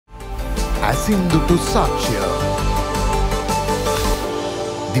ඇසින්දුටු සාක්ෂිය.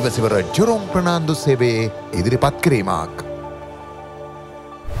 දිවසිවර ජෙරෝම් ප්‍රනාන්දු සේවයේ ඉදිරිපත් කිරීමක්.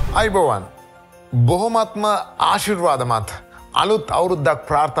 අයිබෝවන් බොහොමත්ම ආශිර්වාදමත් අලුත් අවුරුද්දක්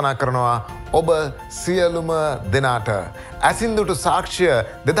ප්‍රාර්ථනා කරනවා ඔබ සියලුම දෙනාට. ඇසින්දුටු සාක්ෂිය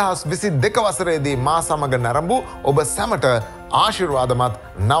 2022 වසරේදී මා සමග නැරඹු ඔබ සැමට ආශිර්වාදමත්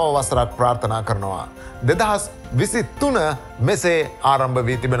නව වසරක් ප්‍රාර්ථනා කරනවා. 2023 මෙසේ ආරම්භ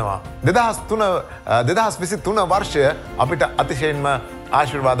වී තිබෙනවා. 2023 වර්ෂය අපිට අතිශයින්ම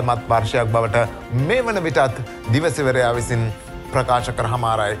ආශිර්වාදමත් වර්ෂයක් බවට මේ වන විටත් දිවසිවරයා විසින් ප්‍රකාශ කර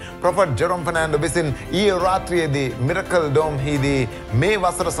හමාරයි. ප්‍රොෆෙට් ජෙරෝම් ෆර්නෑන්ඩෝ විසින් ඊයේ රාත්‍රියේදී මිරකල් ඩෝම් හිදී මේ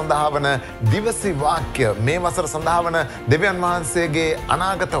වසර සඳහා වන දිවසි වාක්‍ය මේ වසර සඳහා වන දෙවියන් වහන්සේගේ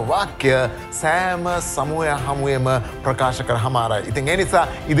අනාගත වාක්‍ය සෑම සමූහය හමුවේම ප්‍රකාශ කර හමාරයි. ඉතින් ඒ නිසා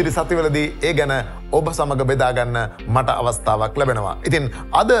ඉදිරි සතිවලදී ඒ ගැන ඔබ සමග බෙදාගන්න මට අවස්ථාවක් ලැබෙනවා. ඉතින්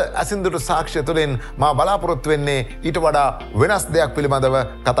අද ඇසින්දුටු සාක්ෂිය තුළින් මා බලාපොරොත්තු වෙන්නේ ඊට වඩා වෙනස් දෙයක් පිළිබඳව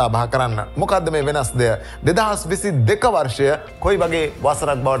කතා බහ කරන්න. මොකද්ද මේ වෙනස් දෙය? 2022 වර්ෂය කොයි වගේ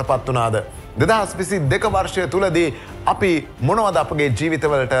වසරක් බවට පත් වුණාද? 2022 වර්ෂය තුලදී අපි මොනවද අපගේ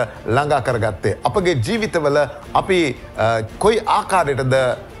ජීවිතවලට ළඟා කරගත්තේ? අපගේ ජීවිතවල අපි කොයි ආකාරයටද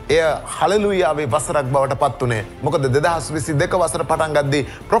එය හලෙලුයාවේ වසරක් බවට පත් වුණේ? මොකද 2022 වසර පටන් ගද්දී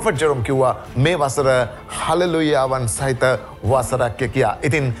ප්‍රොෆෙට් ජෙරෝම් කිව්වා මේ වසර හලෙලුයාවන් සහිත වසරක් කියා.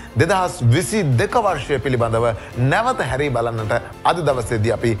 ඉතින් 2022 වර්ෂය පිළිබඳව නැවත හැරී බලන්නට අද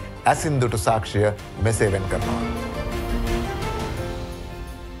දවසේදී අපි ඇසින්දුටු සාක්ෂිය මෙසේ වෙන් කරනවා.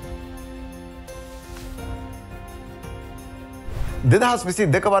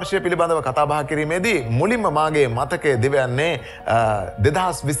 2022 වර්ෂය පිළිබඳව කතා බහ කිරීමේදී මුලින්ම මාගේ මතකය දිවයන්නේ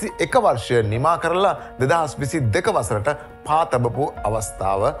 2021 වර්ෂය නිමා කරලා 2022 වසරට පාතබපු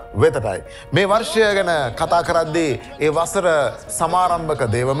අවස්ථාව වෙතටයි. මේ වර්ෂය ගැන කතා කරද්දී ඒ වසර සමාරම්භක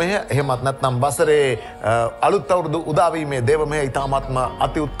දේවමය එහෙමත් නැත්නම් වසරේ අලුත් අවුරුදු උදාවීමේ දේවමය ඉතාමත්ම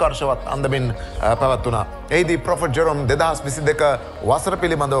අති උත්කර්ෂවත් අන්දමින් පැවැත්වුණා. එහිදී ප්‍රොෆෙට් ජෙරෝම් 2022 වසර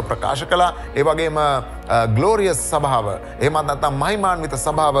පිළිබඳව ප්‍රකාශ කළා. ඒ වගේම ග්ලෝරියස් සභාව එහෙමත් නැත්නම් මහිමාන්විත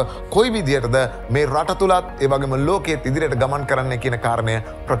සභාව කොයි විදියටද මේ රට තුලත් ඒ වගේම ලෝකෙත් ඉදිරියට ගමන් කරන්නේ කියන කාරණය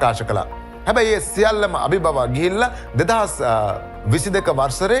ප්‍රකාශ කළා. හැබැයි ඒ සියල්ලම අභිබවා ගිහිල්ලා 2022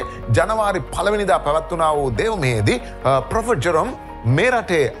 වර්ෂයේ ජනවාරි 1 වෙනිදා පැවැත්වුණා වූ දේවමයේදී ප්‍රොෆෙට් ජෙරෝම් මේ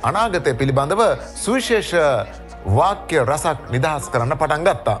රටේ අනාගතය පිළිබඳව සුවිශේෂ වාක්‍ය රසක් නිදහස් කරන්න පටන්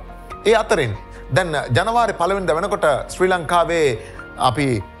ගත්තා. ඒ අතරින් දැන් ජනවාරි 1 වෙනිදා වෙනකොට ශ්‍රී ලංකාවේ අපි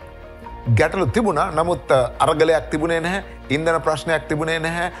ගැටලු තිබුණා. නමුත් අරගලයක් තිබුණේ නැහැ. ඉන්ධන ප්‍රශ්නයක් තිබුණේ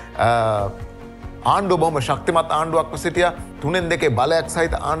නැහැ. ආණ්ඩුව බොහොම ශක්තිමත් ආණ්ඩුවක්ව සිටියා. 3-2 බලයක්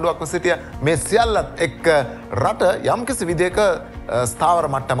සහිත ආණ්ඩුවක්ව සිටියා. මේ සියල්ලත් එක්ක රට යම්කිසි විදියක ස්ථාවර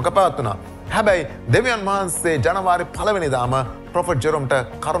මට්ටමක පැවැත්වුණා. හැබැයි දෙවියන් වහන්සේ ජනවාරි 1 වෙනිදාම ප්‍රොෆෙට් ජෙරෝම්ට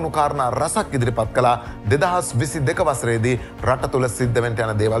කරුණු කාරණා රසක් ඉදිරිපත් කළා 2022 වසරේදී රට තුල සිද්ධ වෙන්න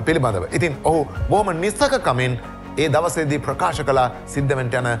යන දේවල් පිළිබඳව. ඉතින් ඔහු බොහොම නිසකකමින් ඒ දවසේදී ප්‍රකාශ කළා සිද්ධ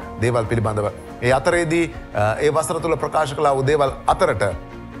වෙන්න යන දේවල් පිළිබඳව. ඒ අතරේදී ඒ වසර තුල ප්‍රකාශ කළා වූ දේවල් අතරට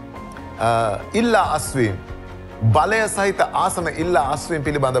ඉල්ලා අස්වීම් බලය සහිත ආසන ඉල්ලා අස්වීම්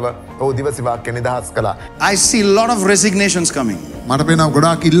පිළිබඳව ඔහු දිවසි වාක්‍ය නිදහස් කළා. I see a lot of resignations coming. මට පේනවා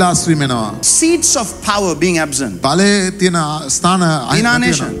ගොඩාක් ඉල්ලා අස්වීම් එනවා. Seats of power being absent. බලයේ තියෙන ස්ථාන In our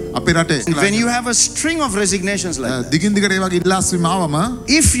nation. අපේ රටේ. When you have a string of resignations like that, දිගින් දිගට ඒ වගේ ඉල්ලා අස්වීම් ආවම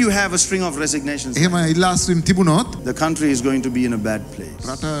if you have a string of resignations, එහෙම ඉල්ලා අස්වීම් තිබුණොත් the country is going to be in a bad place.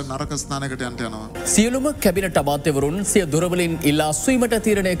 රට නරක ස්ථානයකට යන්න යනවා. සියලුම කැබිනට් අමාත්‍යවරුන් සිය දොරවලින් ඉල්ලා අස්වීමට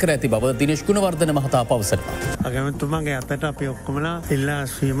තීරණය කර ඇති බව දිනේෂ් ගුණවර්ධන මහතා පවසනවා. අගමැතිතුමාගේ අතට අපි ඔක්කොමලා ඉල්ලා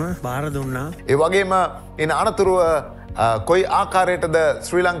අස්වීම බාර දුන්නා. ඒ වගේම එන අනතුරුව කොයි ආකාරයටද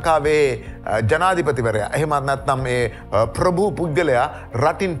ශ්‍රී ලංකාවේ ජනාධිපතිවරයා එහෙමත් නැත්නම් ඒ ප්‍රභූ පුද්ගලයා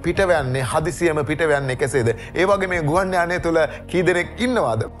රටින් පිටවන්නේ හදිසියම පිටවන්නේ කෙසේද? ඒ වගේ මේ ගුවන් යානය තුල කී දෙනෙක්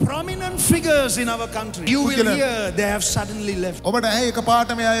ඉන්නවද? Prominent figures in our country. You will hear they have suddenly left. ඔබට ඇයි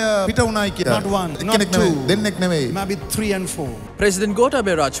එකපාරට මේ අය පිට වුණායි කියලා? Not one, not two, දෙන්නෙක් නෙවෙයි. maybe 3 and 4. President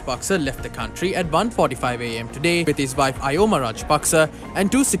Gotabaya Rajapaksa left the country at 1:45 a.m. today with his wife Ayoma Rajapaksa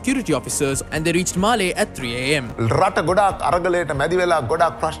and 2 security officers, and they reached Male at 3 a.m. රට ගොඩාක් අරගලයට මැදි වෙලා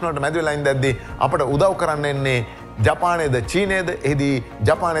ගොඩාක් ප්‍රශ්න වලට මැදි වෙලා ඉඳද්දී අපට උදව් කරන්න එන්නේ ජපානයේද චීනයේද? එහිදී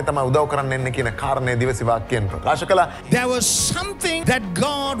ජපානයේ තමයි උදව් කරන්න එන්නේ කියන කාරණේ දිවසි වාක්‍යයෙන් ප්‍රකාශ කළා. There was something that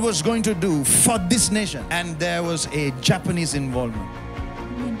God was going to do for this nation, and there was a Japanese involvement.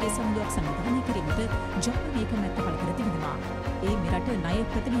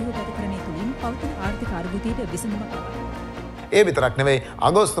 ඒ විතරක් නෙවෙයි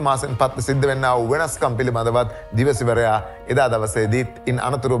අගෝස්තු මාසෙන් පස්සේ සිද්ධ වෙන්නා වූ වෙනස්කම් පිළිබඳවත් දිවසිවරයා එදා දවසේදීත් ඉන්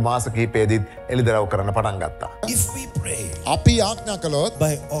අනතුරු මාස කිහිපයේදීත් එළිදරව් කරන්න පටන් ගත්තා. If we pray අපි ආඥා කළොත්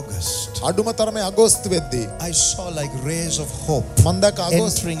by August, අඩුම තරමේ අගෝස්තු වෙද්දී I saw like rays of hope මම දැක්ක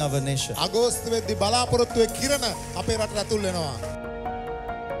entering our nation. අගෝස්තු වෙද්දී බලාපොරොත්තුවේ කිරණ අපේ රටට ඇතුල් වෙනවා.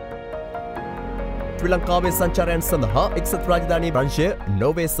 ශ්‍රී ලංකාවේ සංචාරයන් සඳහා එක්සත් රාජධානී ප්‍රංශය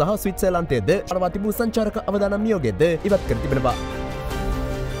නෝර්වේ සහ ස්විට්සර්ලන්තයේද අරවා තිබූ සංචාරක අවදානම් නියෝගයද ඉවත් කර තිබෙනවා.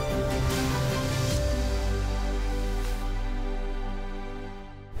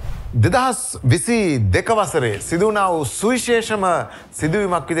 දෙදහස් විසි දෙක වසරේ සිදුවනා වූ සුවිශේෂම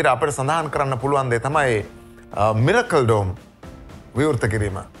සිදුවීමක් විදිහට අපට සඳහන් කරන්න පුළුවන් දේ තමයි මිරකල් ඩෝම් විවෘත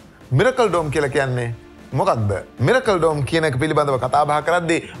කිරීම. මිරකල් ඩෝම් කියලා කියන්නේ මොකක්ද? මිරකල් ඩෝම් කියන එක පිළිබඳව කතා බහ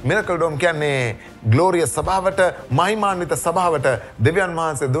කරද්දී මිරකල් ඩෝම් කියන්නේ ග්ලෝරියස් සභාවට, මහිමාන්විත සභාවට දෙවියන්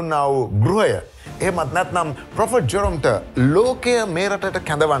වහන්සේ දුන්නා වූ ගෘහය. එහෙමත් නැත්නම් ප්‍රොෆෙට් ජෙරොම්ට ලෝකය මේ රටට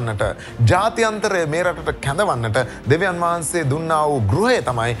කැඳවන්නට, ජාත්‍යන්තරය මේ රටට කැඳවන්නට දෙවියන් වහන්සේ දුන්නා වූ ගෘහය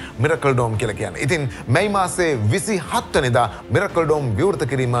තමයි මිරකල් ඩෝම් කියලා කියන්නේ. ඉතින් මේ මාසේ 27 වෙනිදා මිරකල් ඩෝම් විවෘත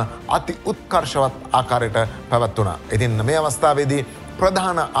කිරීම අති උත්කර්ෂවත් ආකාරයට පැවැත්වුණා. ඉතින් මේ අවස්ථාවේදී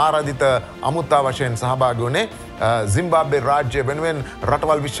ප්‍රධාන ආරාධිත අමුත්තා වශයෙන් සහභාගී වුණේ සිම්බාබ්වේ රාජ්‍ය වෙනුවෙන්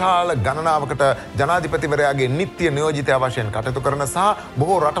රටවල් විශාල ගණනාවකට ජනාධිපතිවරයාගේ නිත්‍ය නියෝජිතයා වශයෙන් කටයුතු කරන සහ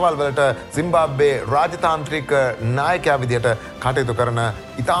බොහෝ රටවල් වලට සිම්බාබ්වේ රාජතාන්ත්‍රික නායකයා විදිහට කටයුතු කරන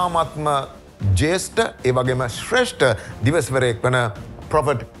ඉතාමත්ම ජ්‍යෙෂ්ඨ ඒ වගේම ශ්‍රේෂ්ඨ දිවස්වරයෙක් වන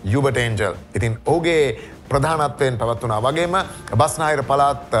ප්‍රොෆෙට් යුබර්ට් ඒන්ජල්. ඉතින් ඔහුගේ ප්‍රධානත්වයෙන් පැවැත්වුණා වගේම බස්නාහිර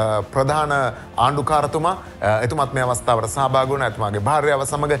පළාත් ප්‍රධාන ආණ්ඩුකාරතුමා එතුමත් මේ අවස්ථාවට සහභාගී වුණා. එතුමාගේ භාර්යාව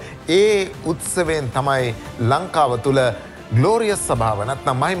සමග ඒ උත්සවයෙන් තමයි ලංකාව තුල ග්ලෝරියස් සභාව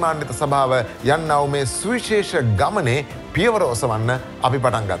නැත්නම් මහිමාන්විත සභාව යන්නා වූ මේ සුවිශේෂ ගමනේ පියවර ඔසවන්න අපි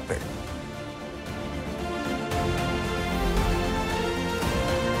පටන් ගත්තේ.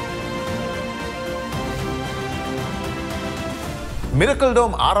 මිරකල්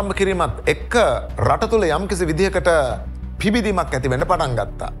ඩෝම් ආරම්භ කිරීමත් එක්ක රට තුළ යම්කිසි විදිහකට පිබිදීමක් ඇති වෙන්න පටන්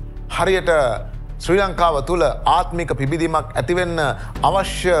ගත්තා. හරියට ශ්‍රී ලංකාව තුළ ආත්මික පිබිදීමක් ඇතිවෙන්න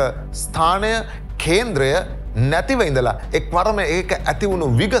අවශ්‍ය ස්ථානය, කේන්ද්‍රය නැතිව ඉඳලා එක්වරම ඒක ඇති වුණු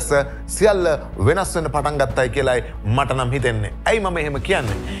විගස සියල්ල වෙනස් වෙන්න පටන් ගත්තයි කියලායි මට නම් හිතෙන්නේ. ඇයි මම එහෙම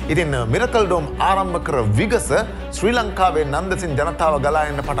කියන්නේ? ඉතින් මිරකල් ඩෝම් ආරම්භ කර විගස ශ්‍රී ලංකාවේ නන්දසින් ජනතාව ගලා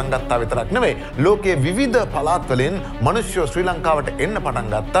එන්න පටන් ගත්තා විතරක් නෙවෙයි, ලෝකයේ විවිධ පළාත් වලින් මිනිස්සු ශ්‍රී ලංකාවට එන්න පටන්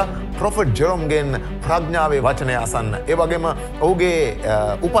ගත්තා ප්‍රොෆෙට් ජෙරොම්ගෙන් ප්‍රඥාවේ වචනය අසන්න. ඒ වගේම ඔහුගේ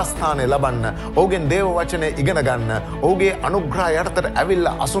උපස්ථානය ලබන්න, ඔහුගෙන් දේව වචනය ඉගෙන ගන්න, ඔහුගේ අනුග්‍රහය යටතට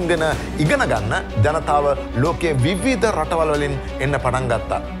ඇවිල්ලා අසුන්ගෙන ඉගෙන ගන්න ජනතාව ලෝකයේ විවිධ රටවල් වලින් එන්න පටන්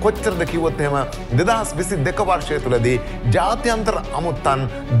ගත්තා. කොච්චරද කිව්වොත් එහෙම 2022 වර්ෂය තුලදී ජාත්‍යන්තර අමුත්තන්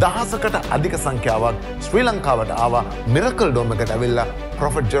දහසකට අධික සංඛ්‍යාවක් ශ්‍රී ලංකාවට ආවා මිරකල් ඩෝම් එකට ඇවිල්ලා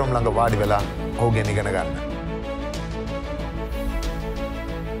ප්‍රොෆෙට් ජෙරොම් ළඟ වාඩි වෙලා ඔහුගෙන් ඉගෙන ගන්න.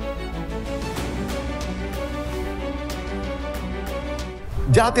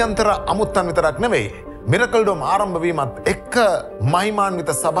 ජාත්‍යන්තර අමුත්තන් විතරක් නෙවෙයි, මිරකල් ඩෝම් ආරම්භ වීමත් එක්ක මහිමාන්විත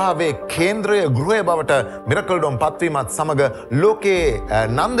සභාවේ කේන්ද්‍රය ගෘහය බවට මිරකල් ඩෝම් පත්වීමත් සමග ලෝකයේ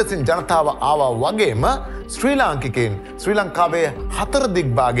නන්දසින් ජනතාව ආවා වගේම ශ්‍රී ලාංකිකයන් ශ්‍රී ලංකාවේ 4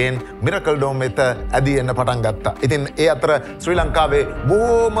 දිග්භාගයෙන් මිරකල් ඩෝම් වෙත ඇදී එන්න පටන් ගත්තා. ඉතින් ඒ අතර ශ්‍රී ලංකාවේ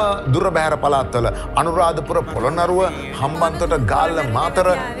බොහෝම දුර බැහැර පළාත්වල අනුරාධපුර, පොළොන්නරුව, හම්බන්තොට, ගාල්ල, මාතර,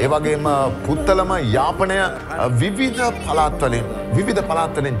 ඒ වගේම පුත්තලම, යාපනය විවිධ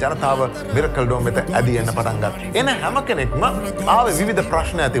පළාත්වලින් ජනතාව මිරකල් ඩෝම් වෙත ඇදී එන්න පටන් ගත්තා. එන හැම කෙනෙක්ම ආවේ විවිධ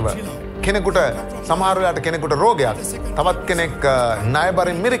ප්‍රශ්න ඇතිව. කෙනෙකුට සමහර වෙලාවට කෙනෙකුට රෝගයක්, තවත් කෙනෙක්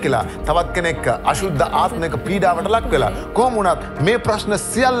ණයබරින් මිරිකිලා, තවත් කෙනෙක් අශුද්ධ ආත්මික පීඩාවට ලක් වෙලා. කොහොම වුණත් මේ ප්‍රශ්න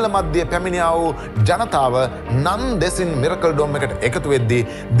සියල්ල මැද්දේ පැමිණියා වූ ජනතාව නන් දෙසින් මිරකල් ඩෝම් එකට එකතු වෙද්දී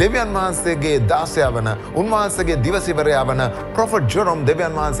දෙවියන් වහන්සේගේ දාසයා වන, උන්වහන්සේගේ දිවසිවරයා වන ප්‍රොෆෙට් ජෙරොම්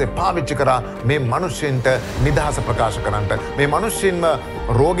දෙවියන් වහන්සේ පාවිච්චි කරා මේ මිනිස්සුන්ට නිදහස ප්‍රකාශ කරන්නට, මේ මිනිස්සුන්ව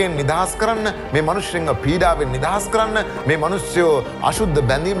රෝගෙන් නිදහස් කරන්න, මේ මිනිස්සුන්ව පීඩාවෙන් නිදහස් කරන්න, මේ මිනිස්සු අශුද්ධ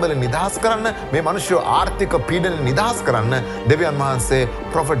බැඳීම් වලින් නිදහස් කරන්න, මේ මිනිස්සු ආර්ථික පීඩන නිදහස් කරන්න දෙවියන් වහන්සේ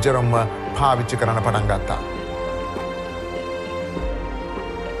ප්‍රොෆෙට් ජෙරොම්ව පාවිච්චි කරන්න පටන් ගත්තා.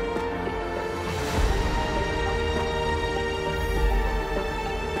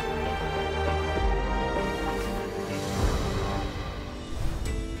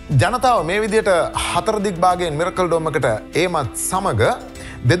 ජනතාව මේ විදිහට 4 දිග්භාගයෙන් මිරකල් ඩෝම් එකට ඒමත් සමග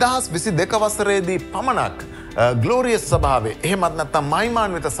 2022 වසරේදී පමණක් ග්ලෝරියස් සභාවේ එහෙමත් නැත්නම්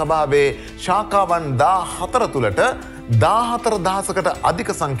මහිමාන්විත සභාවේ ශාඛාවන් 14 තුලට 14000කට අධික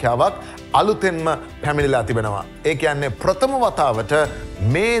සංඛ්‍යාවක් අලුතෙන්ම පැමිණිලා තිබෙනවා. ඒ කියන්නේ ප්‍රථම වතාවට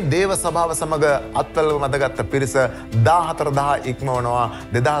මේ දේව සභාව සමග අත්වල මැදගත්ත පිරිස 14000 ඉක්මවනවා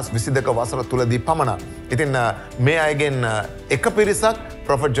 2022 වසර තුලදී පමණ. ඉතින් මේ අයගෙන් එක පිරිසක්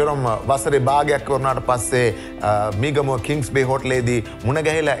ප්‍රොෆෙට් ජෙරොම් වසරේ භාගයක් වුණාට පස්සේ මීගමුව කිංස් බේ හෝටලේදී මුණ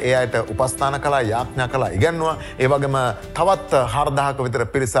ගැහිලා ඒ අයට උපස්ථාන කළා, යාඥා කළා, ඉගැන්නුවා. ඒ වගේම තවත් 4000ක විතර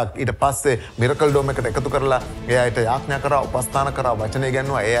පිරිසක් ඊට පස්සේ මිරකල් ඩෝම් එකට එකතු කරලා ඒ අයට යාඥා කරා, උපස්ථාන කරා, වචන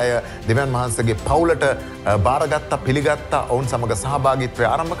ඉගැන්නුවා. ඒ අය දෙවියන් වහන්සේගේ පවුලට බාරගත්තා, පිළිගත්තා, ඔවුන් සමග සහභාගීත්වය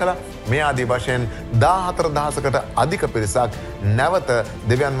ආරම්භ කළා. මේ ආදී වශයෙන් 14000කට අධික පිරිසක් නැවත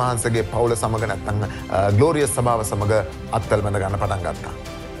දෙවියන් වහන්සේගේ පවුල සමග නැත්නම් ග්ලෝරියස් සභාව සමග අත්වල බැඳ ගන්න පටන් ගත්තා.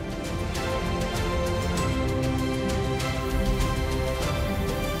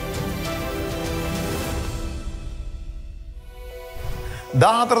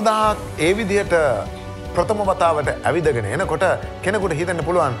 14000 ඒ විදිහට ප්‍රථම වතාවට ඇවිදගෙන එනකොට කෙනෙකුට හිතන්න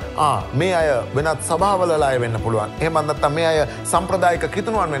පුළුවන් මේ අය වෙනත් සභාවල අය වෙන්න පුළුවන්. එහෙම නැත්නම් මේ අය සම්ප්‍රදායික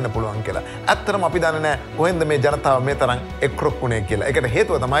කිතුණුවන් වෙන්න පුළුවන් කියලා. ඇත්තටම අපි දන්නේ නැහැ කොහෙන්ද මේ ජනතාව මේ තරම් එක්රොක් වුණේ කියලා. ඒකට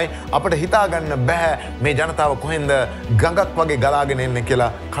හේතුව තමයි අපිට හිතා ගන්න බෑ මේ ජනතාව කොහෙන්ද ගඟක් වගේ ගලාගෙන එන්නේ කියලා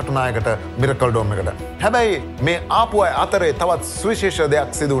කටුනායකට මිරකල් ඩෝම් එකට. හැබැයි මේ ආපු අය අතරේ තවත් සුවිශේෂ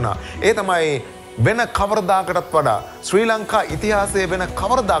දෙයක් සිදු වුණා. ඒ තමයි වෙන කවරදාකටත් වඩා ශ්‍රී ලංකා ඉතිහාසයේ වෙන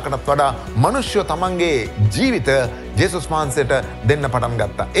කවරදාකටත් වඩා මනුෂ්‍යෝ තමන්ගේ ජීවිත ජේසුස් වහන්සේට දෙන්න පටන්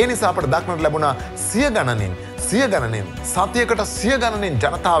ගත්තා. ඒ නිසා අපට දක්නට ලැබුණා සිය ගණනින් සතියකට සිය ගණනින්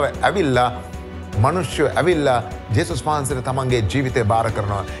ජනතාව ඇවිල්ලා මනුෂ්‍යෝ ඇවිල්ලා ජේසුස් වහන්සේට තමන්ගේ ජීවිතය බාර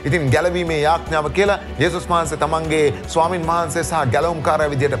කරනවා. ඉතින් ගැලවීමේ යාඥාව කියලා ජේසුස් වහන්සේ තමන්ගේ ස්වාමින් වහන්සේ සහ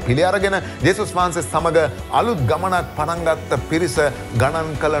ගැලවුම්කාරයා විදියට පිළි අරගෙන ජේසුස් වහන්සේ සමග අලුත් ගමනක් පටන් ගත්ත පිරිස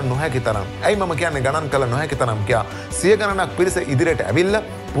ගණන් කළ නොහැකි තරම්. ඇයි මම කියන්නේ ගණන් කළ නොහැකි තරම් කියලා? සිය ගණනක් පිරිස ඉදිරියට ඇවිල්ලා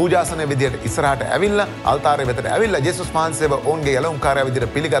පූජාසනය විදියට ඉස්සරහට ඇවිල්ලා අල්තාරය වෙතට ඇවිල්ලා ජේසුස් වහන්සේව ඔවුන්ගේ ගැලවුම්කාරයා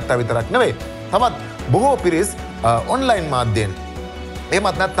විදියට පිළිගත්තා විතරක් නෙවෙයි. තවත් බොහෝ පිරිස් ඔන්ලයින් මාධ්‍යයෙන්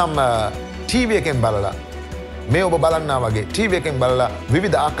එහෙමත් නැත්නම් ටීවී එකෙන් බලලා මේ ඔබ බලන්නා වගේ ටීවී එකෙන් බලලා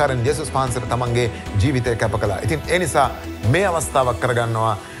විවිධ ආකාරයෙන් ජේසුස් වහන්සේට තමන්ගේ ජීවිතය කැප කළා. ඉතින් ඒ නිසා මේ අවස්ථාවක්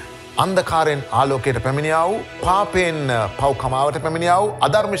කරගන්නවා අන්ධකාරයෙන් ආලෝකයට පැමිණියා වූ, පාපයෙන් පව්කමාවට පැමිණියා වූ,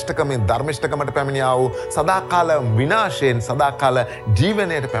 අධර්මිෂ්ඨකමෙන් ධර්මිෂ්ඨකමට පැමිණියා වූ, සදාකාල විනාශයෙන් සදාකාල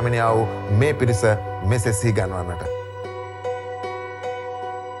ජීවනයට පැමිණියා වූ මේ පිරිස මෙසේ සිහි ගන්වන්නට.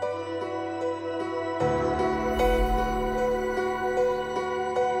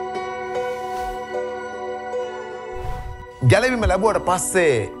 ගැලවීම ලැබුවට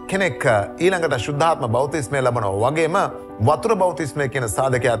පස්සේ කෙනෙක් ඊළඟට ශුද්ධාත්ම බෞතිස්මය ලබනවා වගේම වතුර බෞතිස්මය කියන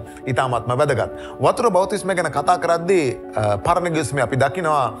සාධකයක් ඉතාමත්ම වැදගත්. වතුර බෞතිස්මය ගැන කතා කරද්දී පරණ ගිවිසුමේ අපි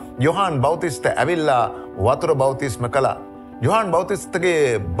දකිනවා යොහාන් බෞතිස්ත ඇවිල්ලා වතුර බෞතිස්ම කළා. යොහාන්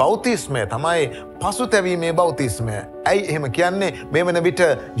බෞතිස්තගේ බෞතිස්මය තමයි පසුතැවීමේ බෞතිස්මය. ඇයි එහෙම කියන්නේ? මේ වන විට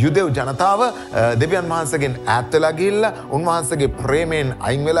යුදෙව් ජනතාව දෙවියන් වහන්සේගෙන් ඈත් වෙලා ගිහිල්ලා, උන්වහන්සේගේ ප්‍රේමයෙන්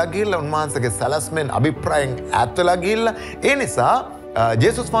අයින් වෙලා ගිහිල්ලා, උන්වහන්සේගේ සැලැස්මෙන් අභිප්‍රායෙන් ඈත් වෙලා ගිහිල්ලා, ඒ නිසා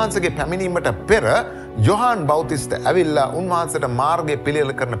ජේසුස් වහන්සේගේ පැමිණීමට පෙර යොහාන් බෞතිස්ත ඇවිල්ලා උන්වහන්සේට මාර්ගය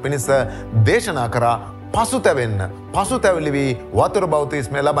පිළියෙල කරන පිණිස දේශනා කරා පසුතැවෙන්න, පසුතැවිලි වී වතුර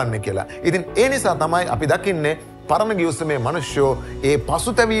බෞතිස්මය ලබන්න කියලා. ඉතින් ඒ නිසා තමයි අපි දකින්නේ පරණ ගිවිසුමේ මිනිස්සුෝ ඒ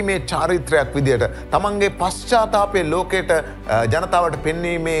පසුතැවීමේ චාරිත්‍රයක් විදියට තමන්ගේ පශ්චාත්තාපයේ ලෝකයට ජනතාවට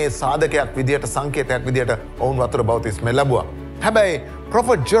පෙන්වීමේ සාධකයක් විදියට, සංකේතයක් විදියට ඔවුන් වතුර බෞතිස්මය ලැබුවා. හැබැයි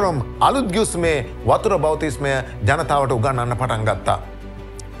ප්‍රොෆෙට් ජෙරොම් අලුත් ගිවිසුමේ වතුර බෞතිස්මය ජනතාවට උගන්වන්න පටන් ගත්තා.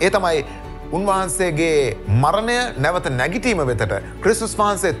 ඒ තමයි උන්වහන්සේගේ මරණය නැවත නැගිටීම වෙතට ක්‍රිස්තුස්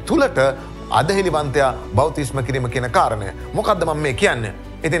වහන්සේ තුලට අදහිලිවන්තයා බෞතිස්ම කිරීම කියන කාරණය. මොකද්ද මම මේ කියන්නේ?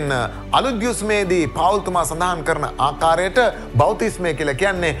 ඉතින් අලුත් ගිවිසුමේදී පාවුල්තුමා සඳහන් කරන ආකාරයට බෞතිස්මය කියලා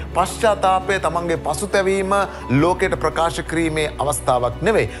කියන්නේ පශ්චාත්තාපය, තමන්ගේ පසුතැවීම ලෝකයට ප්‍රකාශ කිරීමේ අවස්ථාවක්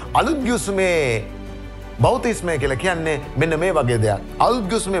නෙවෙයි. අලුත් ගිවිසුමේ බෞතිස්මය කියලා කියන්නේ මෙන්න මේ වගේ දෙයක්. අලුත්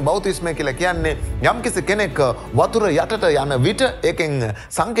ගිවිසුමේ බෞතිස්මය කියලා කියන්නේ යම්කිසි කෙනෙක් වතුර යටට යන විට ඒකෙන්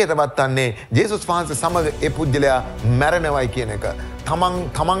සංකේතවත් වන්නේ ජේසුස් වහන්සේ සමග ඒ පුජ්‍යලයා මැරෙනවයි කියන එක.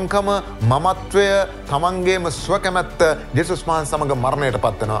 තමන්කම මමත්වය, තමන්ගේම ස්වකැමැත්ත ජේසුස් වහන්සේ සමග මරණයට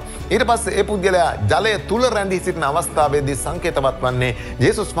පත් වෙනවා. ඊට පස්සේ ඒ පුජ්‍යලයා ජලය තුල රැඳී සිටින අවස්ථාවේදී සංකේතවත් වන්නේ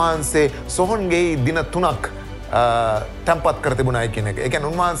ජේසුස් වහන්සේ සොහොන්ගේ දින 3ක් තැන්පත් කර තිබුණයි කියන එක. ඒ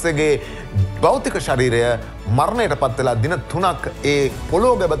කියන්නේ උන්වහන්සේගේ භෞතික ශරීරය මරණයට පත් වෙලා දින 3ක් ඒ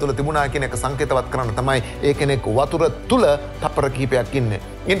පොළොව ගැබ තුල තිබුණා කියන එක සංකේතවත් කරන්න තමයි ඒ කෙනෙක් වතුර තුල තප්පර කිහිපයක් ඉන්නේ.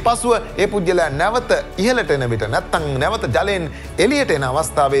 ඉන් පසුව ඒ පුජ්‍යලයා නැවත ඉහළට එන විට නැත්තම් නැවත ජලයෙන් එළියට එන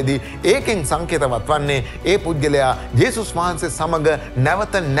අවස්ථාවේදී ඒකෙන් සංකේතවත් වන්නේ ඒ පුජ්‍යලයා ජේසුස් වහන්සේ සමග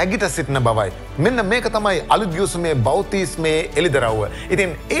නැවත නැගිට සිටින බවයි. මෙන්න මේක තමයි අලුත් ගිවිසුමේ බෞතිස්මේ එළිදරව්ව.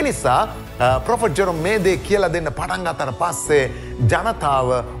 ඉතින් ඒ නිසා ප්‍රොෆෙට් ජෙරොම් මේ දේ කියලා දෙන්න පටන් ගත්තට පස්සේ ජනතාව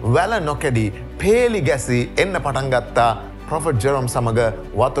වැල නොකැඩී පේලි ගැසී එන්න පටන් ගත්තා ප්‍රොෆට් ජෙරොම් සමග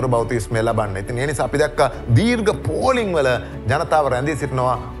වතුර බෞතිස්මය ලබන්න. ඉතින් ඒ නිසා අපි දැක්කා දීර්ඝ පෝලිං වල ජනතාව රැඳී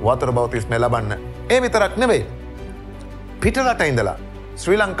සිටිනවා වතුර බෞතිස්මය ලබන්න. ඒ විතරක් නෙවෙයි. පිටරට ඉඳලා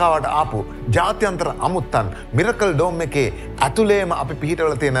ශ්‍රී ලංකාවට ආපු ජාත්‍යන්තර අමුත්තන් මිරකල් ඩෝම් එකේ ඇතුළේම අපි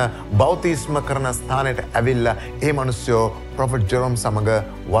පිහිටවල තියෙන බෞතිස්ම කරන ස්ථානයට ඇවිල්ලා ඒ මිනිස්සුયો ප්‍රොෆට් ජෙරොම් සමග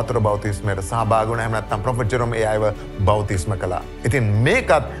වතුර බෞතිස්මයට සහභාගී වුණා. එහෙම නැත්නම් ප්‍රොෆට් ජෙරොම් ඒ අයව බෞතිස්ම කළා. ඉතින්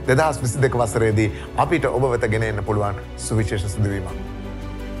මේකත් 2022 වසරේදී අපිට ඔබ වෙත ගෙන එන්න පුළුවන් සුවිශේෂ සිදුවීමක්.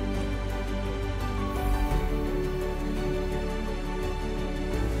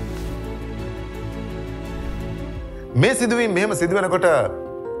 මේ සිදුවීම මෙහෙම සිදුවෙනකොට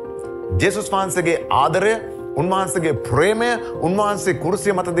ජේසුස් වහන්සේගේ ආදරය, උන්වහන්සේගේ ප්‍රේමය, උන්වහන්සේ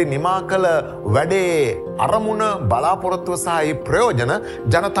කුරුසිය මතදී නිමා කළ වැඩේ අරමුණ, බලාපොරොත්තුව සහ ප්‍රයෝජන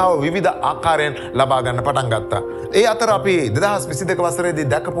ජනතාව විවිධ ආකාරයෙන් ලබා ගන්න පටන් ගත්තා. ඒ අතර අපි 2022 වසරේදී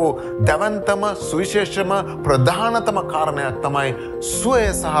දැකපු දැවැන්තම සුවිශේෂම ප්‍රධානතම කාරණයක් තමයි සුවය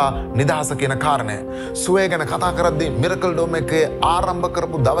සහ නිදහස කියන කාරණය. සුවය ගැන කතා කරද්දී මිරකල් ඩෝම් එකේ ආරම්භ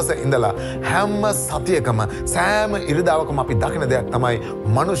කරපු දවසේ ඉඳලා හැම සතියකම සෑම ඉරිදාවකම අපි දකින දෙයක් තමයි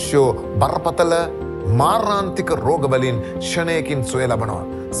මිනිස්සු බරපතල මාරාන්තික රෝගවලින් ක්ෂණයකින් සුවය ලබනවා.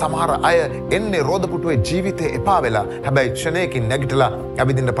 සමහර අය එන්නේ රෝදපුටුවේ ජීවිතේ එපා වෙලා හැබැයි ක්ෂණයකින් නැගිටලා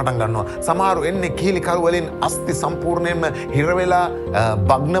ඇවිදින්න පටන් ගන්නවා. සමහරු එන්නේ කීලිකරු වලින් අස්ථි සම්පූර්ණයෙන්ම හිර වෙලා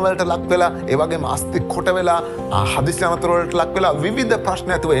භග්න වලට ලක් වෙලා ඒ වගේම අස්ථි කොට වෙලා හදිසි අනතුරු වලට ලක් වෙලා විවිධ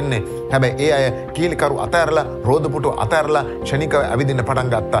ප්‍රශ්න ඇතුව එන්නේ. හැබැයි ඒ අය කීලිකරු අතහැරලා රෝදපුටුව අතහැරලා ක්ෂණිකව ඇවිදින්න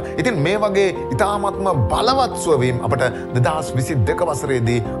පටන් ගත්තා. ඉතින් මේ වගේ ඉතාමත්ම බලවත් සුවවීම අපට 2022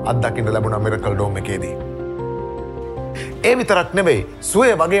 වසරේදී අත්දකින්න ලැබුණා මිරකල් ඩෝම් එකේදී. ඒ විතරක් නෙවෙයි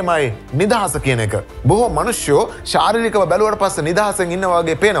සුවය වගේමයි නිදහස කියන එක. බොහෝ මිනිස්සුયો ශාරීරිකව බැලුවට පස්සේ නිදහසෙන් ඉන්නවා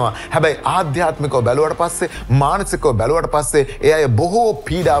වගේ පේනවා. හැබැයි ආධ්‍යාත්මිකව බැලුවට පස්සේ මානසිකව බැලුවට පස්සේ ඒ අය බොහෝ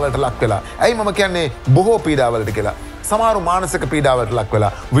පීඩාවලට ලක් වෙලා. ඇයි මම කියන්නේ බොහෝ පීඩාවලට කියලා? සමහරු මානසික පීඩාවලට ලක්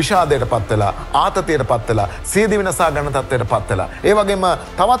වෙලා, විෂාදයට පත් වෙලා, ආතතියට පත් වෙලා, සියදිවි විනාශ ගන්න තත්ත්වයට පත් වෙලා. ඒ වගේම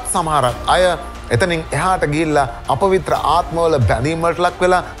තවත් සමහරක් අය එතනින් එහාට ගිහිල්ලා අපවිත්‍ර ආත්මවල බැඳීම් වලට ලක්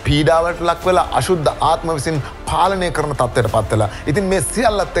වෙලා, පීඩාවලට ලක් වෙලා, අශුද්ධ ආත්ම විසින් පාලනය කරන තත්ත්වයට පත් වෙලා. ඉතින් මේ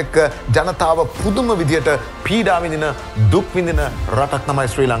සියල්ලත් එක්ක ජනතාව පුදුම විදියට පීඩා විඳින, දුක් විඳින රටක් තමයි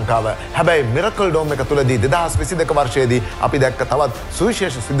ශ්‍රී ලංකාව. හැබැයි මිරකල් ඩෝම් එක තුලදී 2022 වර්ෂයේදී අපි දැක්ක තවත්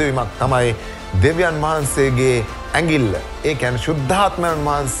සුවිශේෂ සිදුවීමක් තමයි දෙවියන් වහන්සේගේ ඇඟිල්ල. ඒ කියන්නේ ශුද්ධාත්මයන්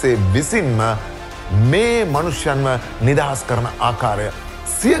වහන්සේ විසින්ම මේ මනුෂ්‍යයන්ව නිදහස් කරන ආකාරය.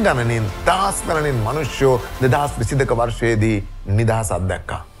 සිය ගණනින් දහස් ගණනින් මනුෂ්‍යෝ 2022 වර්ෂයේදී නිදහස්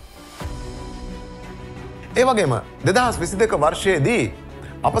අත්දැක්කා. ඒ වගේම 2022 වර්ෂයේදී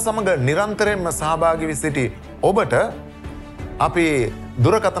අප සමග නිරන්තරයෙන්ම සහභාගී වී සිටි ඔබට අපි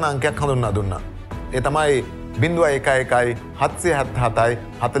දුරකථන අංකයක් හඳුන්වා දුන්නා. ඒ තමයි 011777 48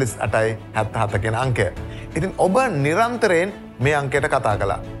 77 කියන අංකය. ඉතින් ඔබ නිරන්තරයෙන් මේ අංකයට කතා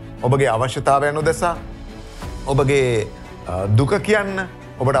කළා. ඔබගේ අවශ්‍යතාවයන් උදෙසා, ඔබගේ දුක කියන්න,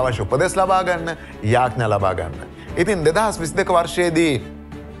 ඔබට අවශ්‍ය උපදෙස් ලබා ගන්න, යාඥා ලබා ගන්න. ඉතින් 2022 වර්ෂයේදී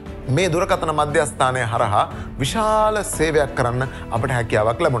මේ දුරකථන මධ්‍යස්ථානය හරහා විශාල සේවයක් කරන්න අපට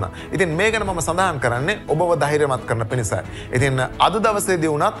හැකියාවක් ලැබුණා. ඉතින් මේ ගැන මම සඳහන් කරන්නේ ඔබව ධෛර්යමත් කරන පිණිසයි. ඉතින් අද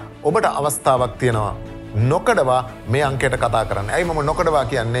දවසේදී වුණත් ඔබට අවස්ථාවක් තියෙනවා නොකඩවා මේ අංකයට කතා කරන්න. ඇයි මම නොකඩවා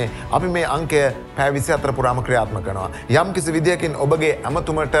කියන්නේ? අපි මේ අංකය පැය 24 පුරාම ක්‍රියාත්මක කරනවා. යම් කිසි විදියකින් ඔබගේ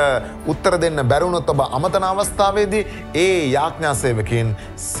ඇමතුමට උත්තර දෙන්න බැරි වුණොත් ඔබ අමතන අවස්ථාවේදී ඒ යාඥා සේවකයන්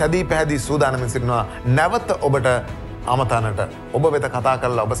සැදී පැහැදී සූදානම් සිටිනවා නැවත ඔබට අමතනට ඔබ වෙත කතා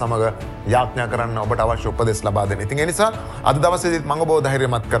කරලා ඔබ සමග යාඥා කරන්න, ඔබට අවශ්‍ය උපදෙස් ලබා දෙන්න. ඉතින් ඒ නිසා අද දවසේදීත් මම ඔබව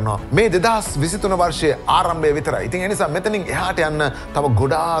ධෛර්යමත් කරනවා. මේ 2023 වර්ෂයේ ආරම්භය විතරයි. ඉතින් ඒ නිසා මෙතනින් එහාට යන්න තව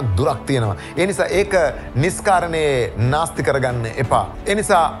ගොඩාක් දුරක් තියෙනවා. ඒ නිසා ඒක නිස්කාරණේ නාස්ති කරගන්න එපා. ඒ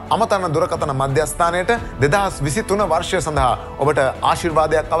නිසා අමතන දුරකථන මධ්‍යස්ථානයට 2023 වර්ෂය සඳහා ඔබට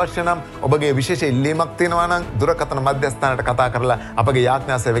ආශිර්වාදයක් අවශ්‍ය නම්, ඔබගේ විශේෂ ඉල්ලීමක් තියෙනවා නම් දුරකථන මධ්‍යස්ථානයට කතා කරලා අපගේ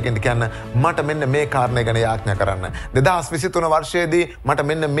යාඥා සේවකයන්ට කියන්න මට මෙන්න මේ කාරණේ ගැන යාඥා කරන්න. 2023 වර්ෂයේදී මට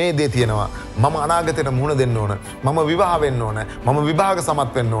මෙන්න මේ දේ තියෙනවා. මම අනාගතයට මුහුණ දෙන්න ඕන. මම විවාහ වෙන්න ඕන. මම විභාග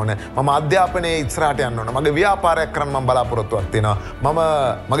සමත් වෙන්න ඕන. මම අධ්‍යාපනයේ ඉස්සරහට යන්න ඕන. මගේ ව්‍යාපාරයක් කරන්න මම බලාපොරොත්තුවක් තියෙනවා. මම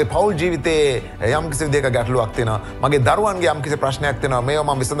මගේ පෞල් ජීවිතයේ යම් කිසි විදිහක ගැටලුවක් තියෙනවා. මගේ දරුවන්ගේ යම් කිසි ප්‍රශ්නයක් තියෙනවා. මේව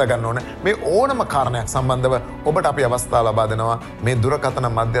මම විසඳ ගන්න ඕන. මේ ඕනම කාරණයක් සම්බන්ධව ඔබට අපි අවස්ථාව ලබා දෙනවා මේ දුරකථන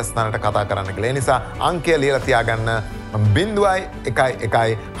මධ්‍යස්ථානයට කතා කරන්න කියලා. ඒ නිසා අංකය ලියලා තියාගන්න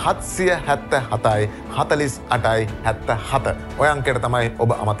 0.1177 ඔය අංකයට තමයි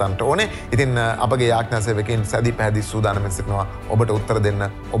ඔබ අමතන්නට ඕනේ. ඉතින් අපගේ යාඥා සේවකයන් සැදී පැහැදී සූදානම්ව සිටිනවා ඔබට උත්තර දෙන්න,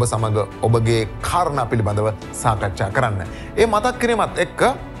 ඔබ සමග ඔබගේ කාරණා පිළිබඳව සාකච්ඡා කරන්න. ඒ මතක් කිරීමත් එක්ක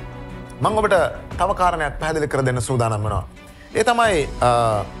මම ඔබට තව කාරණයක් පැහැදිලි කර දෙන්න සූදානම් වෙනවා. ඒ තමයි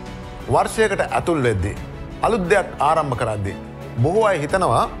වර්ෂයකට ඇතුල් වෙද්දී අලුත් දෙයක් ආරම්භ කරද්දී බොහෝ අය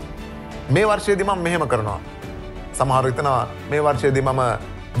හිතනවා මේ වර්ෂයේදී මම මෙහෙම කරනවා. සමහරව හිතනවා මේ වර්ෂයේදී මම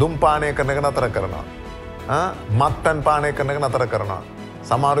දුම්පානය කරන එක නතර කරනවා. මත්පැන් පානය කරන එක නතර කරනවා.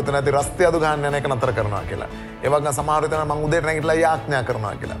 සමහරව හිතන ඇති රස්තිය අඩු ගන්න යන එක නතර කරනවා කියලා. ඒ වගේම සමහරව හිතනවා මම උදේට නැගිටලා යාඥා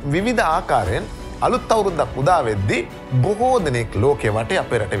කරනවා කියලා. විවිධ ආකාරයෙන් අලුත් අවුරුද්දක් උදා වෙද්දී බොහෝ දෙනෙක් ලෝකේ වටේ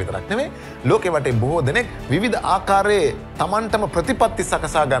අපේ රටේ විතරක් නෙමෙයි ලෝකේ වටේ බොහෝ දෙනෙක් විවිධ ආකාරයේ Tamanටම ප්‍රතිපත්ති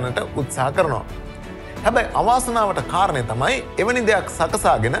සකසා ගන්නට උත්සාහ කරනවා. හැබැයි අවාසනාවට කාරණේ තමයි එවැනි දෙයක්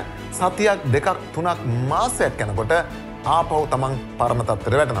සකසාගෙන සතියක් දෙකක් තුනක් මාසයක් යනකොට ආපහු Taman පරණ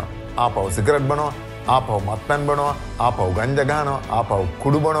තත්ත්වයට වැටෙනවා. ආපහු සිගරට් බොනවා, ආපහු මත්පැන් බොනවා, ආපහු ගංජා ගන්නවා, ආපහු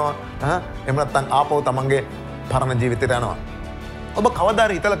කුඩු බොනවා. එහෙම නැත්නම් ආපහු Tamanගේ පරණ ජීවිතයට යනවා. ඔබ කවදා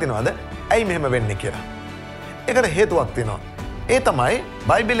හරි හිතලා තිනවද ඇයි මෙහෙම වෙන්නේ කියලා? ඒකට හේතුවක් තියෙනවා. ඒ තමයි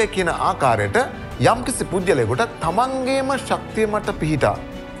බයිබලයේ කියන ආකාරයට යම්කිසි පුද්ගලයෙකුට තමන්ගේම ශක්තිය මත පිහිටා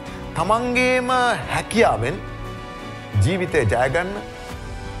තමන්ගේම හැකියාවෙන් ජීවිතය ජය ගන්න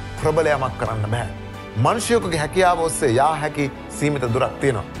ප්‍රබල යමක් කරන්න බෑ. මිනිසෙකුගේ හැකියාව ඔස්සේ යා හැකි සීමිත දුරක්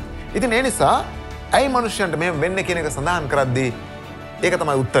තියෙනවා. ඉතින් ඒ නිසා ඇයි මිනිසයන්ට මෙහෙම වෙන්නේ කියන එක සඳහන් කරද්දී ඒක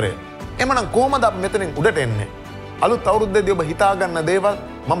තමයි උත්තරය. එමනම් කොහොමද අපි මෙතනින් උඩට එන්නේ? අලුත් අවුරුද්දේදී ඔබ හිතාගන්න දේවල්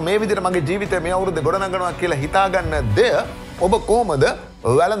මම මේ විදිහට මගේ ජීවිතය මේ අවුරුද්දේ ගොඩනගනවා කියලා හිතාගන්න දෙය ඔබ කොහොමද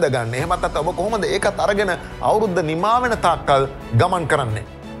වැළඳගන්නේ? එහෙමත් නැත්නම් ඔබ කොහොමද ඒකත් අරගෙන අවුරුද්ද නිමා වෙන තාක්කල් ගමන් කරන්නේ?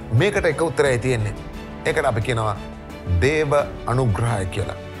 මේකට එක උත්තරයයි තියෙන්නේ. ඒකට අපි කියනවා දේව අනුග්‍රහය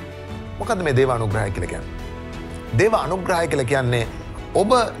කියලා. මොකද්ද මේ දේව අනුග්‍රහය කියලා කියන්නේ? දේව අනුග්‍රහය කියලා කියන්නේ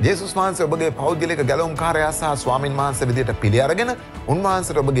ඔබ ජේසුස් වහන්සේ ඔබගේ පෞද්ගලික ගැලවුම්කාරයා සහ ස්වාමින් වහන්සේ විදිහට පිළි අරගෙන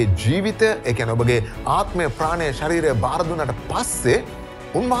උන්වහන්සේට ඔබගේ ජීවිතය, ඒ කියන්නේ ඔබගේ ආත්මය, ප්‍රාණය, ශරීරය බාර දුන්නාට පස්සේ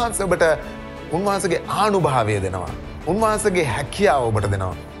උන්වහන්සේ ඔබට උන්වහන්සේගේ ආනුභාවය දෙනවා. උන්වහන්සේගේ හැකියාව ඔබට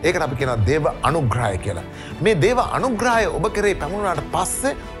දෙනවා. ඒකට අපි කියනවා දේව අනුග්‍රහය කියලා. මේ දේව අනුග්‍රහය ඔබ කෙරේ පැමුණාට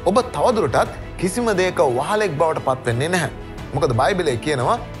පස්සේ ඔබ තවදුරටත් කිසිම දෙයක වහලෙක් බවට පත් වෙන්නේ නැහැ. මොකද බයිබලයේ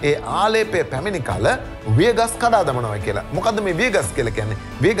කියනවා ඒ ආලේපය පැමිණි කල වියගස් කඩා දමනවා කියලා. මොකද්ද මේ වියගස් කියලා කියන්නේ?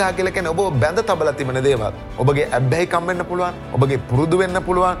 වියගහ කියලා කියන්නේ ඔබ බැඳ තබලා තිබෙන දේවල්. ඔබගේ ඇබ්බැහිකම් වෙන්න පුළුවන්, ඔබගේ පුරුදු වෙන්න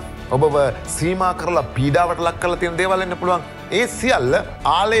පුළුවන්, ඔබව සීමා කරලා පීඩාවට ලක් කරලා තියෙන දේවල් වෙන්න පුළුවන්. ඒ සියල්ල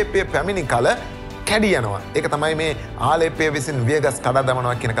ආලේපය පැමිණි කල කැඩි යනවා. ඒක තමයි මේ ආලේපය විසින් වියගස් කඩා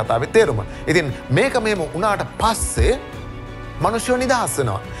දමනවා කියන කතාවේ තේරුම. ඉතින් මේක මෙහෙම වුණාට පස්සේ මනුෂ්‍යෝ නිදහස්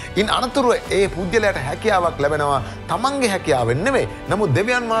වෙනවා. ඉන් අනතුරුව ඒ පුද්ගලයාට හැකියාවක් ලැබෙනවා. තමන්ගේ හැකියාවෙන් නෙවෙයි. නමුත්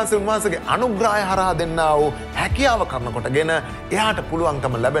දෙවියන් වහන්සේ උන්වහන්සේගේ අනුග්‍රහය හරහා දෙන්නා වූ හැකියාව කරනකොටගෙන එයාට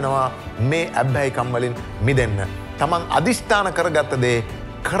පුළුවන්කම ලැබෙනවා මේ ඇබ්බැහිකම් වලින් මිදෙන්න. තමන් අදිෂ්ඨාන කරගත්ත දේ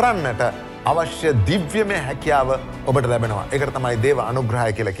කරන්නට අවශ්‍ය දිව්‍යමය හැකියාව ඔබට ලැබෙනවා. ඒකට තමයි දේව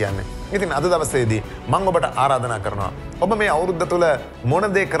අනුග්‍රහය කියලා කියන්නේ. ඉතින් අද දවසේදී මම ඔබට ආරාධනා කරනවා. ඔබ මේ අවුරුද්ද තුළ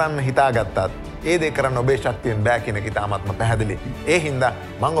මොන දේ කරන්න හිතාගත්තත් ඒ දේ කරන්න ඔබේ ශක්තියෙන් බෑ කියන එක ඉතාමත්ම පැහැදිලි. ඒ හින්දා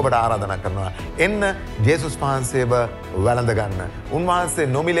මම ඔබට ආරාධනා කරනවා. එන්න ජේසුස් වහන්සේව වැළඳ ගන්න. උන්වහන්සේ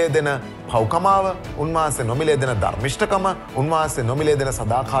නොමිලේ දෙන පව්කමාව, උන්වහන්සේ නොමිලේ දෙන ධර්මිෂ්ඨකම, උන්වහන්සේ නොමිලේ දෙන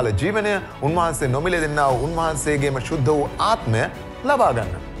සදාකාල ජීවනය, උන්වහන්සේ නොමිලේ දෙන්නා වූ උන්වහන්සේගේම ශුද්ධ වූ ආත්මය ලබා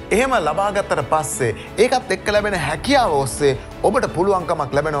ගන්න. එහෙම ලබාගත්තට පස්සේ ඒකත් එක්ක ලැබෙන හැකියාව ඔස්සේ ඔබට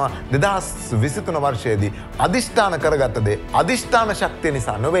පුළුවන්කමක් ලැබෙනවා 2023 වර්ෂයේදී අදිෂ්ඨාන කරගත්ත දේ අදිෂ්ඨාන ශක්තිය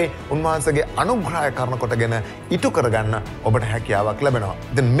නිසා නොවේ උන්වහන්සේගේ අනුග්‍රහය කරනකොටගෙන ඉටු කරගන්න ඔබට හැකියාවක් ලැබෙනවා.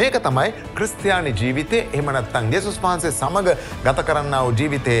 ඉතින් මේක තමයි ක්‍රිස්තියානි ජීවිතේ, එහෙම නැත්නම් යේසුස් වහන්සේ සමග ගත කරන්නා වූ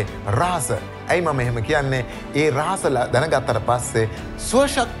ජීවිතේ රහස. ඇයි මම එහෙම කියන්නේ? ඒ රහස දැනගත්තට පස්සේ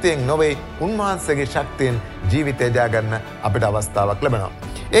ස්වශක්තියෙන් නොවේ උන්වහන්සේගේ ශක්තියෙන් ජීවිතය ජය ගන්න අපිට අවස්ථාවක්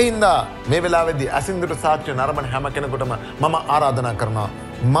ලැබෙනවා. ඒ හින්දා මේ වෙලාවේදී අසින්දුට සාක්ෂි නරඹන හැම කෙනෙකුටම මම ආරාධනා කරනවා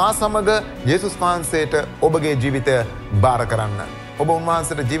මා සමග යේසුස් වහන්සේට ඔබගේ ජීවිතය බාර කරන්න. ඔබ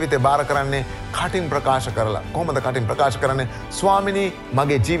උන්වහන්සේට ජීවිතය බාර කරන්නේ කටින් ප්‍රකාශ කරලා. කොහොමද කටින් ප්‍රකාශ කරන්නේ? ස්වාමිනී,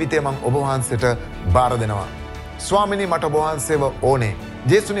 මගේ ජීවිතය මම ඔබ වහන්සේට බාර දෙනවා. ස්වාමිනී, මට ඔබ වහන්සේව ඕනේ.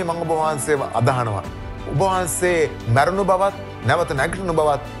 ජේසුනි, මම ඔබ වහන්සේව අදහනවා. ඔබ වහන්සේ මැරුණු බවත් නැවත නැගිටිනු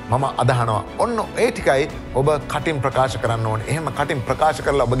බවත් මම අදහනවා. ඔන්න ඒ ටිකයි ඔබ කටින් ප්‍රකාශ කරන්න ඕනේ. එහෙම කටින් ප්‍රකාශ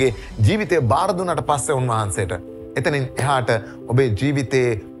කරලා ඔබගේ ජීවිතය බාර දුන්නාට පස්සේ උන්වහන්සේට එතනින් එහාට ඔබේ ජීවිතයේ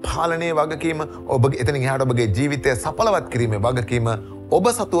පාලනයේ වගකීම, එතනින් එහාට ඔබගේ ජීවිතය සඵලවත් කිරීමේ වගකීම ඔබ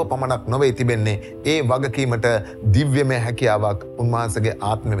සතුව පමණක් නොවේ තිබෙන්නේ. ඒ වගකීමට දිව්‍යමය හැකියාවක් උන්වහන්සේගේ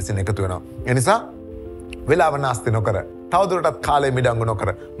ආත්මය විසින් එකතු වෙනවා. ඒ නිසා වෙලාව නාස්ති නොකර, තවදුරටත් කාලය මිඩංගු නොකර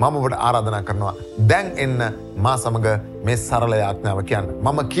මම ඔබට ආරාධනා කරනවා දැන් එන්න මා සමග මේ සරල ආඥාව කියන්න.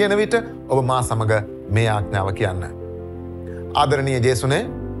 මම කියන විට ඔබ මා සමග මේ ආඥාව කියන්න. ආදරණීය ජේසුනේ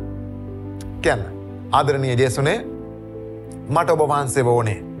කියන්න. ආදරණීය ජේසුනේ, මට ඔබ වහන්සේව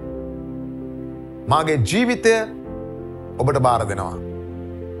ඕනේ. මාගේ ජීවිතය ඔබට බාර දෙනවා.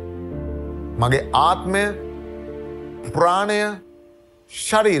 මගේ ආත්මය, ප්‍රාණය,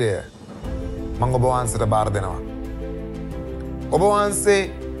 ශරීරය මං ඔබ වහන්සේට බාර දෙනවා. ඔබ වහන්සේ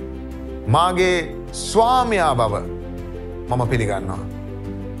මාගේ ස්වාමියා බව මම පිළිගන්නවා.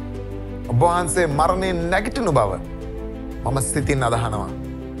 ඔබ වහන්සේ මරණයෙන් නැගිටිනු බව මම සිතින් අදහනවා.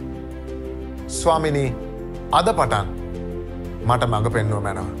 ස්වාමිනී, අද පටන් මට මඟ පෙන්වුව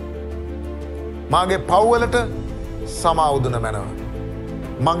මැනව. මාගේ පව්වලට සමාවුදුන මැනව.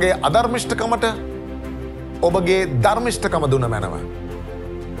 මගේ අධර්මිෂ්ඨකමට ඔබගේ ධර්මිෂ්ඨකම දුන මැනව.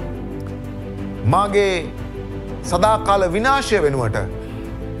 මාගේ සදාකාල විනාශය වෙනුවට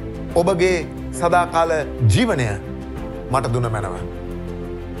ඔබගේ සදාකාල ජීවනය මට දුන මැනව.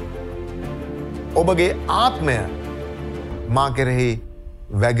 ඔබගේ ආත්මය මා කෙරෙහි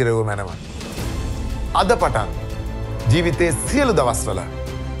වැගිරව මැනව. අද පටන් ජීවිතයේ සියලු දවස්වල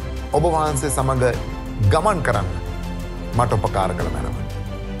ඔබ වහන්සේ සමඟ ගමන් කරන්න මට උපකාර කළ මැනව.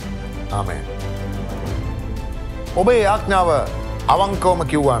 ආමේන්. ඔබේ ආඥාව අවංකවම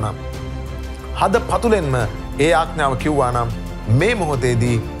කිව්වා නම්, හද පතුලෙන්ම ඒ ආඥාව කිව්වා නම්, මේ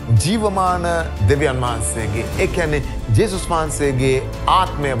මොහොතේදී ජීවමාන දෙවියන් වහන්සේගේ, ඒ කියන්නේ ජේසුස් වහන්සේගේ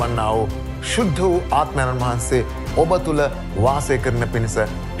ආත්මය වන්නා වූ ශුද්ධ වූ ආත්මයන් වහන්සේ ඔබ තුළ වාසය කරන පිණිස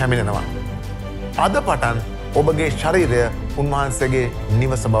පැමිණෙනවා. අද පටන් ඔබගේ ශරීරය උන්වහන්සේගේ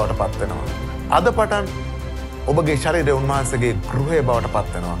නිවස බවට පත්වෙනවා. අද පටන් ඔබගේ ශරීරය උන්වහන්සේගේ ගෘහය බවට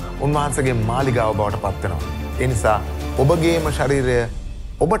පත්වෙනවා. උන්වහන්සේගේ මාලිගාව බවට පත්වෙනවා. එනිසා ඔබගේම ශරීරය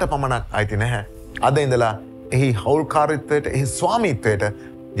ඔබට පමණක් අයිති නැහැ. අද ඉඳලා එහි හවුල්කාරීත්වයට, එහි ස්වාමීත්වයට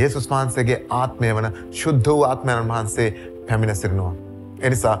ජේසුස් වහන්සේගේ ආත්මය වන ශුද්ධ වූ ආත්මයන් වහන්සේ පැමිණ සිටිනවා.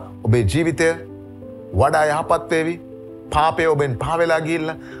 එනිසා ඔබේ ජීවිතය වඩා යහපත් වේවි. පාපය ඔබෙන් පහ වෙලා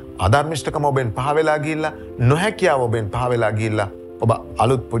ගිහිල්ලා, අධර්මිෂ්ඨකම ඔබෙන් පහ වෙලා ගිහිල්ලා, නොහැකියාව ඔබෙන් පහ වෙලා ගිහිල්ලා ඔබ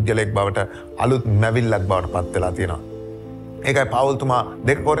අලුත් පුද්ගලයෙක් බවට, අලුත් මැවිල්ලක් බවට පත් වෙලා තියෙනවා. ඒකයි පවුල්තුමා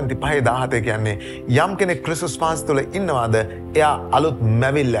 2 කොරින්ති 5:17 කියන්නේ යම් කෙනෙක් ක්‍රිස්තුස් වහන්සේ තුළ ඉන්නවාද එයා අලුත්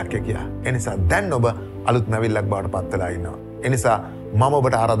මැවිල්ලක් කියලා. එනිසා දැන් ඔබ අලුත් මැවිල්ලක් බවට පත් වෙලා ඉන්නවා. එනිසා මම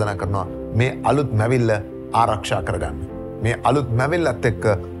ඔබට ආරාධනා කරනවා මේ අලුත් මැවිල්ල ආරක්ෂා කරගන්න. මේ අලුත් මැවිල්ලත් එක්ක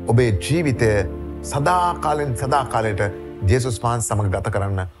ඔබේ ජීවිතය සදාකාලෙන් සදාකාලයට ජේසුස් වහන්සේ සමග ගත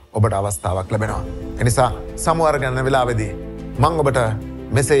කරන්න ඔබට අවස්ථාවක් ලැබෙනවා. එනිසා සමුවර ගන්න වෙලාවේදී මම ඔබට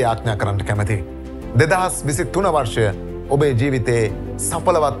මෙසේ ආඥා කරන්න කැමතියි. 2023 වර්ෂය ඔබේ ජීවිතයේ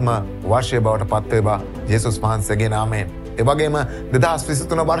සඵලවත්ම වර්ෂය බවට පත් වේවා ජේසුස් වහන්සේගේ නාමයෙන්. ඒ වගේම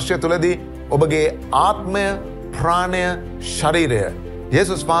 2023 වර්ෂය තුලදී ඔබගේ ආත්මය, ප්‍රාණය, ශරීරය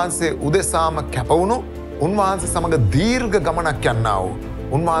ජේසුස් වහන්සේ උදෙසාම කැපවුණු, උන්වහන්සේ සමග දීර්ඝ ගමනක් යන්නා වූ,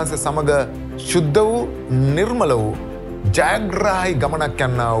 උන්වහන්සේ සමග ශුද්ධ වූ, නිර්මල වූ, ජයග්‍රාහී ගමනක්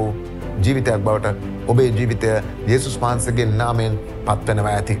යන්නා වූ ජීවිතයක් බවට ඔබේ ජීවිතය ජේසුස් වහන්සේගේ නාමයෙන්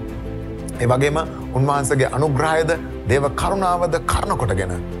පත්වෙනවා ඇති. ඒ වගේම උන්වහන්සේගේ අනුග්‍රහයද, දේව කරුණාවද කරන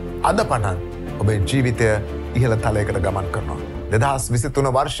කොටගෙන අද පටන් ඔබේ ජීවිතය ඉහළ තලයකට ගමන් කරනවා.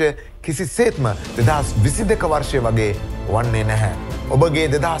 2023 වර්ෂය කිසිසේත්ම 2022 වර්ෂය වගේ වන්නේ නැහැ. ඔබගේ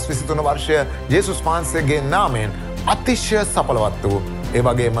 2023 වර්ෂය ජේසුස් වහන්සේගේ නාමයෙන් අතිශය සඵලවත් වූ, ඒ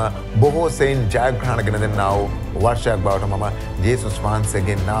වගේම බොහෝ සෙයින් ජයග්‍රහණගෙන දෙන්නා වූ වර්ෂයක් බවට මම ජේසුස්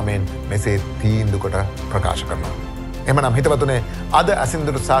වහන්සේගේ නාමයෙන් මෙසේ තීන්දුව කොට ප්‍රකාශ කරනවා. එමනම් හිතවතුනේ, අද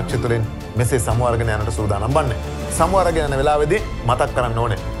අසින්දුරු සාක්ෂි තුළින් මෙසේ සමුවර්ගන යනට සූදානම් වන්නේ. සමුවර්ගන යන වෙලාවේදී මතක් කරන්න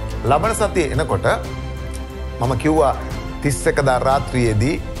ඕනේ, ලබන සතියේ එනකොට මම කිව්වා 31 දා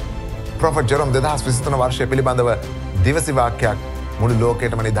රාත්‍රියේදී ප්‍රොෆෙට් ජෙරෝම් 2023 වර්ෂය පිළිබඳව දිවසි වාක්‍යයක් මුළු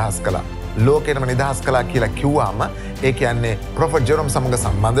ලෝකයටම නිදහස් කළා. ලෝකයටම නිදහස් කළා කියලා කිව්වාම ඒ කියන්නේ ප්‍රොෆෙට් ජෙරෝම් සමග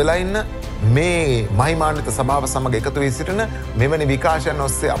සම්බන්ධ වෙලා ඉන්න, මේ මහිමාන්විත සභාව සමග එකතු වී සිටින, මෙවැනි විකාශයන්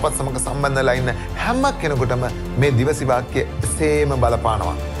ඔස්සේ අපත් සමග සම්බන්ධ වෙලා ඉන්න හැම කෙනෙකුටම මේ දිවසි වාක්‍ය එසේම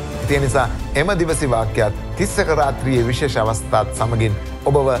බලපානවා. ඒ නිසා එම දිවසි වාක්‍යයත් 31 රාත්‍රියේ විශේෂ අවස්ථාත් සමගින්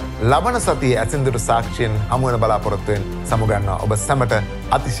ඔබව ලබන සතියේ ඇසින්දුරු සාක්ෂියෙන් හමු වෙන බලාපොරොත්තුවෙන් සමුගන්නවා. ඔබ සැමට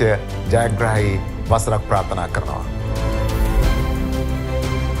අතිශය ජයග්‍රාහී වසරක් ප්‍රාර්ථනා කරනවා.